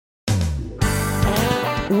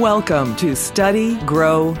Welcome to Study,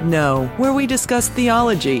 Grow, Know, where we discuss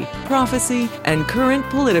theology, prophecy, and current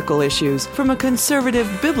political issues from a conservative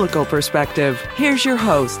biblical perspective. Here's your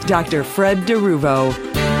host, Dr. Fred DeRuvo.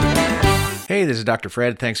 Hey, this is Dr.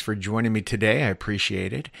 Fred. Thanks for joining me today. I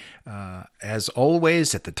appreciate it. As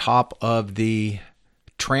always, at the top of the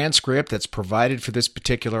transcript that's provided for this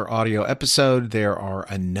particular audio episode, there are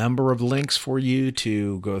a number of links for you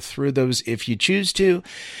to go through those if you choose to,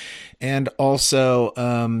 and also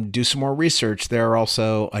do some more research. There are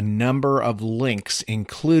also a number of links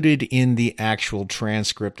included in the actual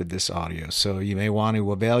transcript of this audio, so you may want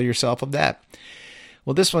to avail yourself of that.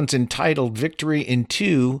 Well, this one's entitled Victory in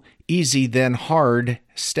 2 Easy Then Hard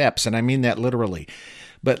Steps, and I mean that literally.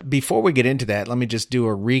 But before we get into that, let me just do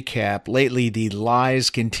a recap. Lately, the lies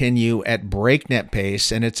continue at breakneck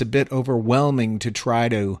pace, and it's a bit overwhelming to try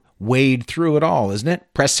to wade through it all, isn't it?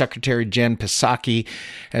 Press Secretary Jen Psaki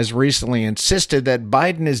has recently insisted that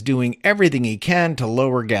Biden is doing everything he can to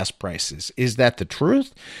lower gas prices. Is that the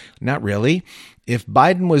truth? Not really. If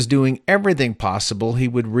Biden was doing everything possible, he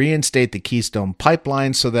would reinstate the Keystone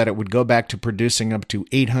Pipeline so that it would go back to producing up to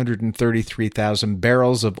 833,000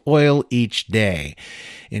 barrels of oil each day.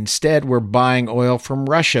 Instead, we're buying oil from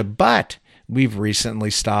Russia, but we've recently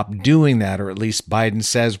stopped doing that, or at least Biden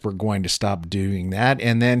says we're going to stop doing that,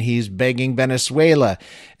 and then he's begging Venezuela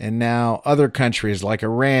and now other countries like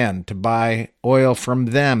Iran to buy oil from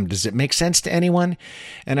them. Does it make sense to anyone?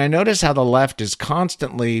 And I notice how the left is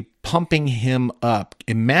constantly pumping him up.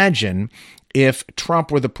 Imagine if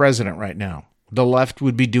Trump were the president right now. The left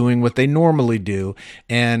would be doing what they normally do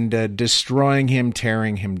and destroying him,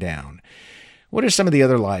 tearing him down. What are some of the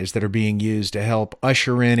other lies that are being used to help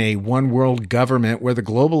usher in a one-world government where the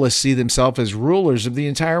globalists see themselves as rulers of the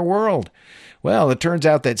entire world? Well, it turns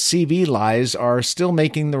out that CV lies are still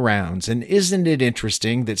making the rounds, and isn't it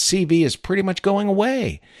interesting that CV is pretty much going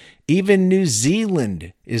away? Even New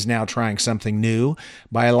Zealand is now trying something new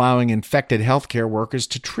by allowing infected healthcare workers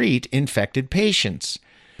to treat infected patients.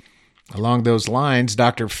 Along those lines,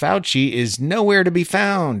 Dr. Fauci is nowhere to be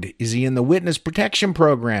found. Is he in the witness protection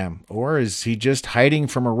program? Or is he just hiding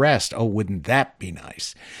from arrest? Oh, wouldn't that be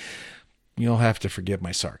nice? You'll have to forgive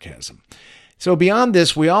my sarcasm. So beyond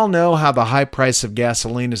this, we all know how the high price of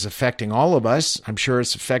gasoline is affecting all of us. I'm sure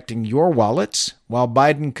it's affecting your wallets. While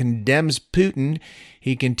Biden condemns Putin,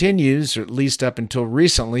 he continues, or at least up until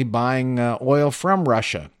recently, buying oil from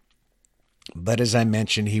Russia. But as I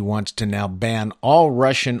mentioned, he wants to now ban all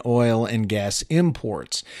Russian oil and gas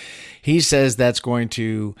imports. He says that's going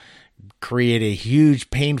to create a huge,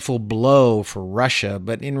 painful blow for Russia.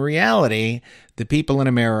 But in reality, the people in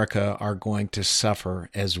America are going to suffer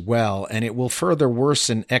as well, and it will further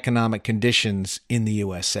worsen economic conditions in the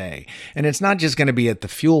USA. And it's not just going to be at the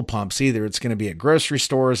fuel pumps either. It's going to be at grocery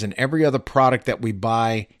stores and every other product that we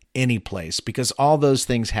buy any place, because all those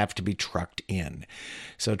things have to be trucked in.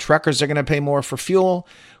 So truckers are going to pay more for fuel.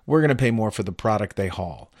 We're going to pay more for the product they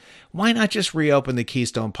haul. Why not just reopen the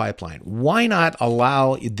Keystone Pipeline? Why not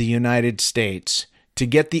allow the United States to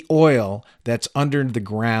get the oil that's under the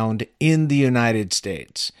ground in the United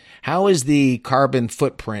States? How is the carbon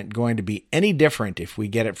footprint going to be any different if we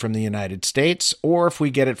get it from the United States or if we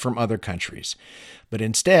get it from other countries? But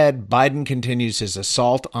instead, Biden continues his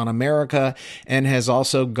assault on America and has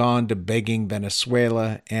also gone to begging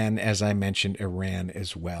Venezuela and, as I mentioned, Iran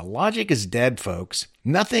as well. Logic is dead, folks.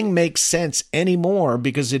 Nothing makes sense anymore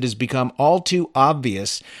because it has become all too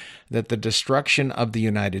obvious that the destruction of the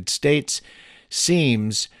United States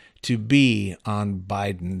seems to be on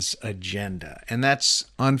Biden's agenda. And that's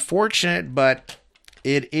unfortunate, but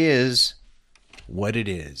it is what it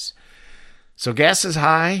is. So gas is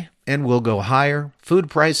high and will go higher.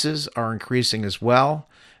 Food prices are increasing as well.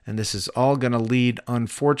 And this is all going to lead,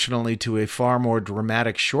 unfortunately, to a far more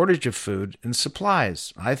dramatic shortage of food and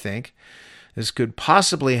supplies, I think. This could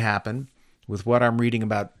possibly happen with what I'm reading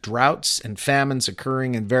about droughts and famines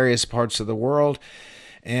occurring in various parts of the world.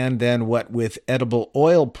 And then what with edible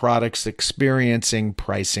oil products experiencing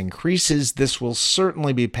price increases, this will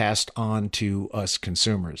certainly be passed on to us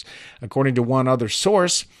consumers. According to one other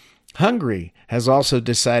source, Hungary has also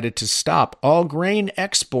decided to stop all grain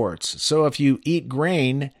exports. So if you eat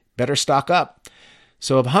grain, better stock up.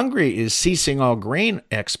 So if Hungary is ceasing all grain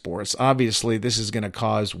exports, obviously this is going to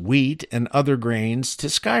cause wheat and other grains to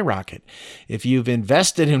skyrocket. If you've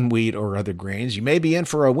invested in wheat or other grains, you may be in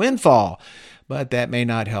for a windfall, but that may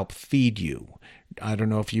not help feed you. I don't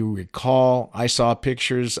know if you recall, I saw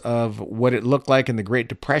pictures of what it looked like in the Great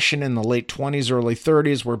Depression in the late 20s, early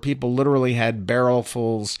 30s, where people literally had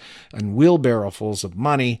barrelfuls and wheelbarrowfuls of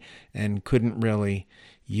money and couldn't really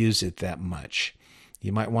use it that much.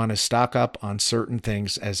 You might want to stock up on certain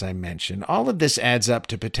things, as I mentioned. All of this adds up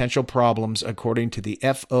to potential problems according to the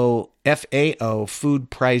FAO Food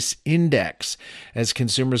Price Index, as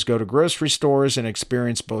consumers go to grocery stores and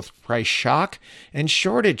experience both price shock and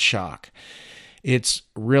shortage shock. It's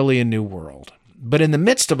really a new world. But in the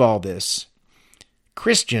midst of all this,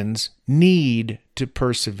 Christians need to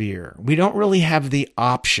persevere. We don't really have the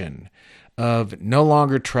option of no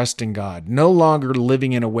longer trusting God, no longer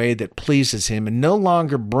living in a way that pleases Him, and no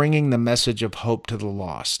longer bringing the message of hope to the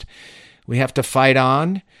lost. We have to fight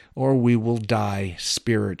on, or we will die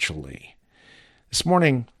spiritually. This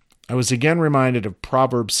morning, I was again reminded of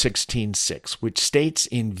Proverbs 16:6, which states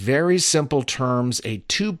in very simple terms a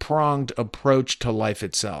two-pronged approach to life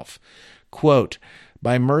itself. Quote,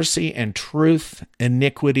 "By mercy and truth,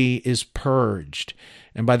 iniquity is purged,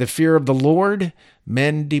 and by the fear of the Lord,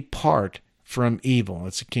 men depart from evil."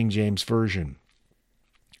 That's a King James Version.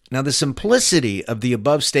 Now, the simplicity of the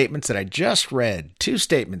above statements that I just read, two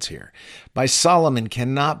statements here, by Solomon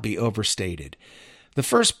cannot be overstated. The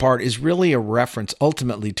first part is really a reference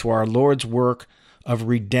ultimately to our Lord's work of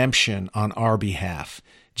redemption on our behalf.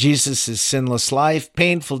 Jesus' sinless life,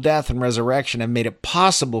 painful death, and resurrection have made it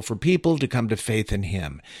possible for people to come to faith in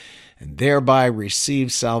Him and thereby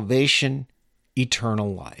receive salvation,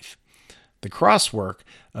 eternal life. The cross work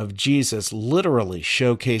of Jesus literally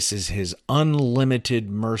showcases His unlimited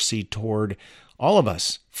mercy toward all of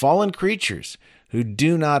us, fallen creatures who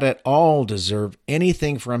do not at all deserve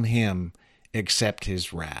anything from Him except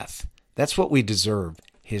His wrath. That's what we deserve,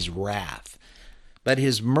 His wrath. But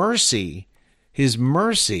His mercy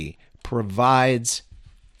provides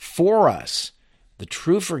for us the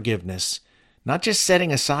true forgiveness, not just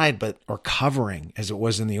setting aside or covering, as it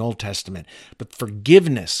was in the Old Testament, but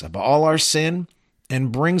forgiveness of all our sin,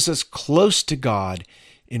 and brings us close to God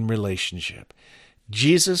in relationship.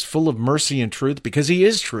 Jesus, full of mercy and truth, because He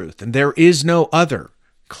is truth and there is no other,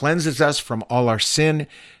 cleanses us from all our sin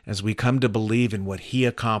as we come to believe in what He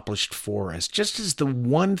accomplished for us, just as the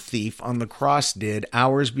one thief on the cross did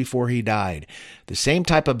hours before he died, the same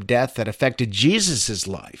type of death that affected Jesus'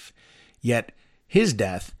 life. Yet His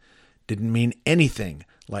death didn't mean anything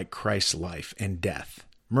like Christ's life and death.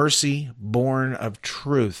 Mercy born of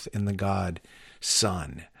truth in the God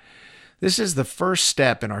Son. This is the first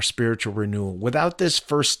step in our spiritual renewal. Without this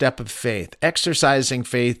first step of faith, exercising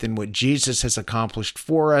faith in what Jesus has accomplished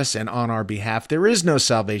for us and on our behalf, there is no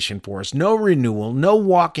salvation for us, no renewal, no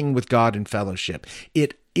walking with God in fellowship.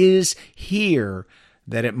 It is here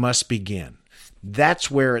that it must begin. That's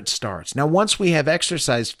where it starts. Now, once we have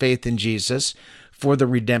exercised faith in Jesus for the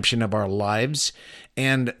redemption of our lives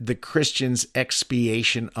and the Christian's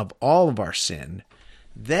expiation of all of our sin,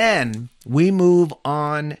 then we move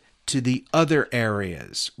on to the other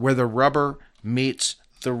areas where the rubber meets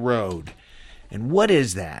the road. And what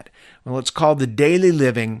is that? Well, it's called the daily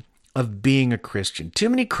living of being a Christian. Too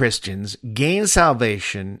many Christians gain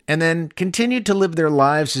salvation and then continue to live their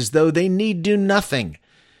lives as though they need do nothing.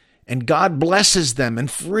 And God blesses them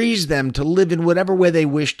and frees them to live in whatever way they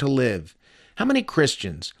wish to live. How many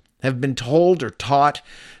Christians have been told or taught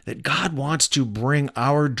that God wants to bring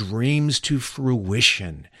our dreams to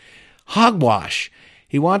fruition? Hogwash.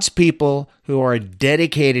 He wants people who are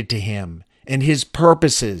dedicated to Him and His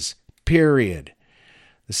purposes, period.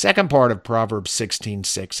 The second part of Proverbs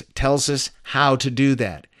 16:6 tells us how to do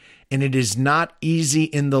that. And it is not easy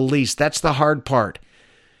in the least. That's the hard part.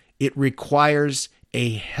 It requires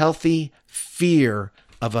a healthy fear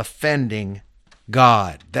of offending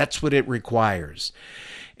God. That's what it requires.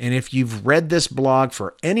 And if you've read this blog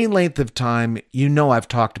for any length of time, you know I've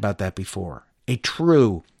talked about that before. A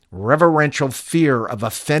true reverential fear of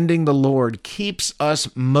offending the Lord keeps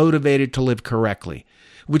us motivated to live correctly,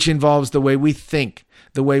 which involves the way we think,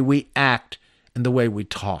 the way we act, and the way we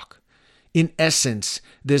talk. In essence,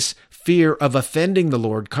 this fear of offending the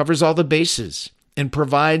Lord covers all the bases and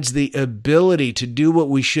provides the ability to do what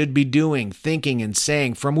we should be doing, thinking, and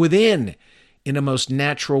saying from within in a most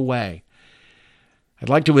natural way. I'd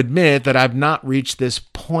like to admit that I've not reached this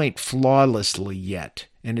point flawlessly yet,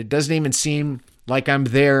 and it doesn't even seem like I'm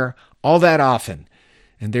there all that often.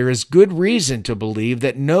 And there is good reason to believe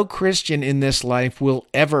that no Christian in this life will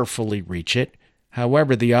ever fully reach it.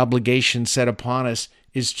 However, the obligation set upon us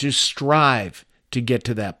is to strive to get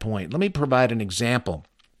to that point. Let me provide an example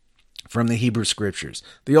from the Hebrew Scriptures,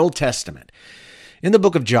 the Old Testament. In the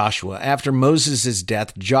book of Joshua, after Moses'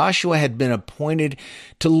 death, Joshua had been appointed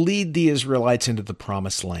to lead the Israelites into the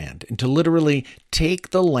promised land and to literally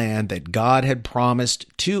take the land that God had promised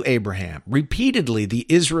to Abraham. Repeatedly, the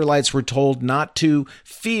Israelites were told not to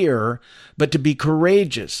fear, but to be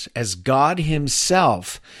courageous, as God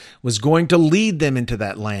himself was going to lead them into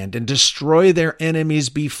that land and destroy their enemies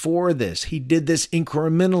before this. He did this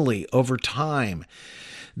incrementally over time.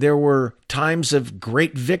 There were times of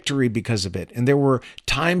great victory because of it, and there were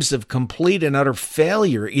times of complete and utter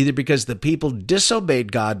failure, either because the people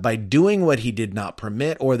disobeyed God by doing what he did not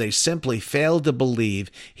permit, or they simply failed to believe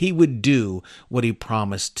he would do what he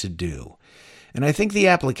promised to do. And I think the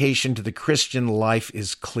application to the Christian life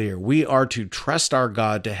is clear. We are to trust our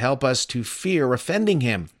God to help us to fear offending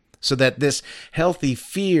him, so that this healthy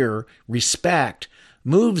fear, respect,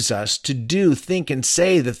 moves us to do, think, and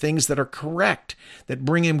say the things that are correct, that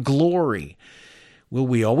bring him glory. Will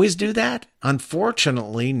we always do that?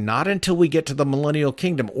 Unfortunately, not until we get to the millennial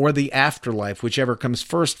kingdom or the afterlife, whichever comes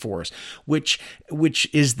first for us, which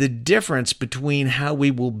is the difference between how we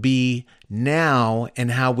will be now and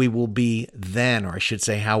how we will be then, or I should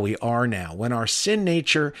say how we are now, when our sin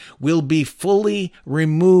nature will be fully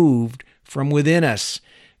removed from within us.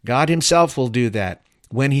 God himself will do that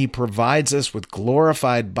when he provides us with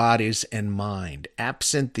glorified bodies and mind,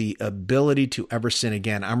 absent the ability to ever sin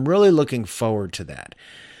again. I'm really looking forward to that.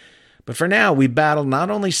 But for now, we battle not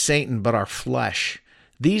only Satan, but our flesh.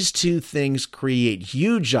 These two things create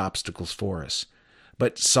huge obstacles for us.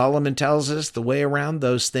 But Solomon tells us the way around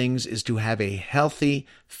those things is to have a healthy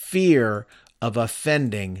fear of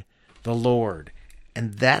offending the Lord.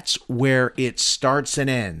 And that's where it starts and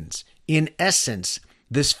ends. In essence,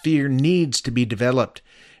 this fear needs to be developed.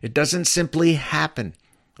 It doesn't simply happen.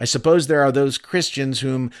 I suppose there are those Christians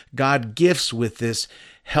whom God gifts with this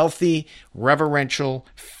healthy, reverential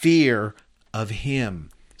fear of him,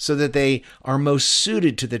 so that they are most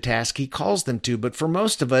suited to the task he calls them to. But for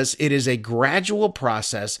most of us, it is a gradual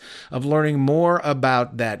process of learning more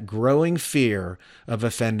about that growing fear of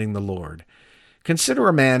offending the Lord. Consider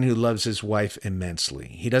a man who loves his wife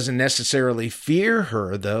immensely. He doesn't necessarily fear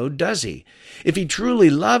her, though, does he? If he truly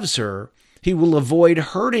loves her, he will avoid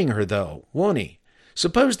hurting her, though, won't he?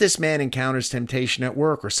 Suppose this man encounters temptation at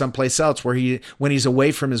work or someplace else when he's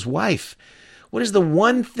away from his wife. What is the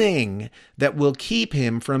one thing that will keep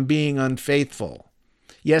him from being unfaithful?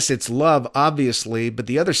 Yes, it's love, obviously, but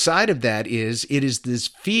the other side of that is it is this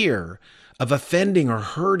fear of offending or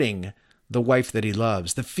hurting the wife that he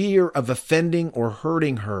loves. The fear of offending or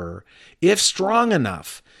hurting her, if strong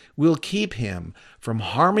enough, will keep him from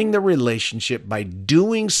harming the relationship by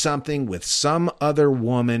doing something with some other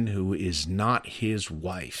woman who is not his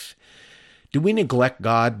wife. Do we neglect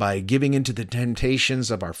God by giving into the temptations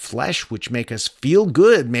of our flesh, which make us feel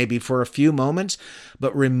good maybe for a few moments,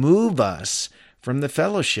 but remove us from the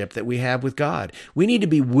fellowship that we have with God? We need to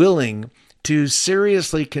be willing to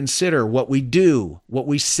seriously consider what we do, what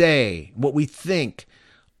we say, what we think,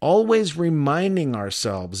 always reminding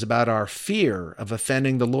ourselves about our fear of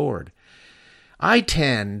offending the Lord. I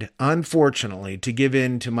tend, unfortunately, to give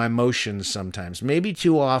in to my emotions sometimes, maybe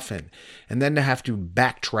too often, and then to have to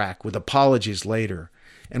backtrack with apologies later.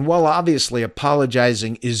 And while obviously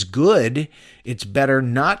apologizing is good, it's better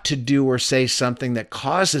not to do or say something that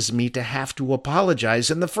causes me to have to apologize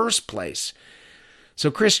in the first place. So,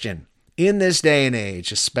 Christian, in this day and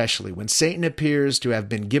age, especially when Satan appears to have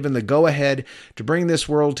been given the go-ahead to bring this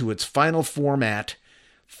world to its final format,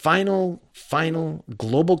 final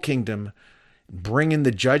global kingdom, bring in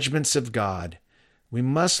the judgments of God, we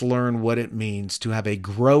must learn what it means to have a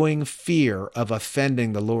growing fear of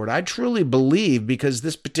offending the Lord. I truly believe, because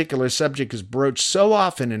this particular subject is broached so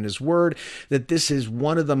often in his word, that this is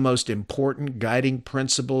one of the most important guiding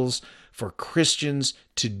principles for Christians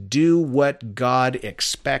to do what God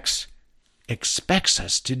expects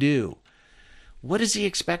us to do. What does he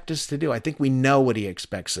expect us to do? I think we know what he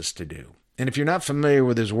expects us to do. And if you're not familiar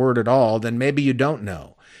with his word at all, then maybe you don't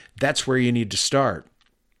know. That's where you need to start.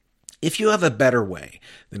 If you have a better way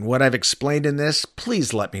than what I've explained in this,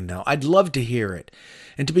 please let me know. I'd love to hear it.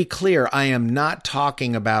 And to be clear, I am not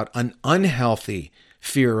talking about an unhealthy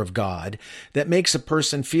fear of God that makes a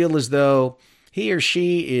person feel as though he or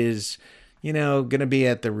she is going to be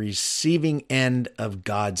at the receiving end of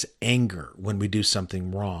God's anger when we do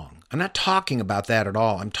something wrong. I'm not talking about that at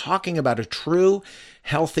all. I'm talking about a true,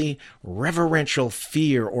 healthy, reverential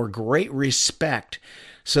fear or great respect,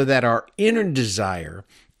 so that our inner desire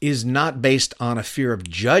is not based on a fear of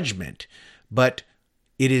judgment, but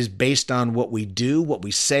it is based on what we do, what we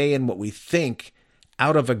say, and what we think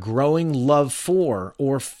out of a growing love for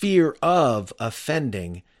or fear of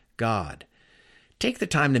offending God. take the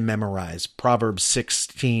time to memorize Proverbs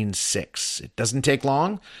 16:6. It doesn't take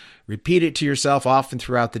long. Repeat it to yourself often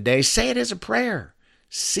throughout the day. Say it as a prayer.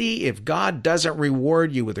 See if God doesn't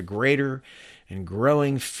reward you with a greater and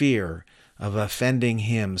growing fear of offending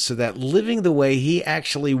Him, so that living the way He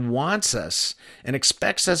actually wants us and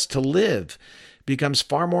expects us to live becomes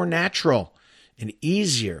far more natural and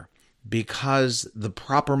easier, because the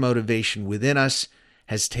proper motivation within us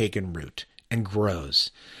has taken root and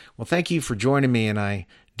grows. Well, thank you for joining me, and I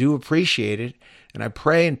do appreciate it. And I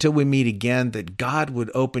pray until we meet again that God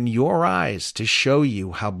would open your eyes to show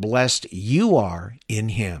you how blessed you are in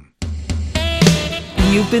Him.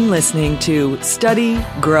 You've been listening to Study,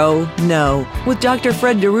 Grow, Know with Dr.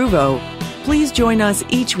 Fred DeRuvo. Please join us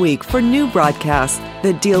each week for new broadcasts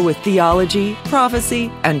that deal with theology,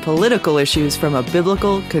 prophecy, and political issues from a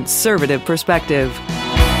biblical, conservative perspective.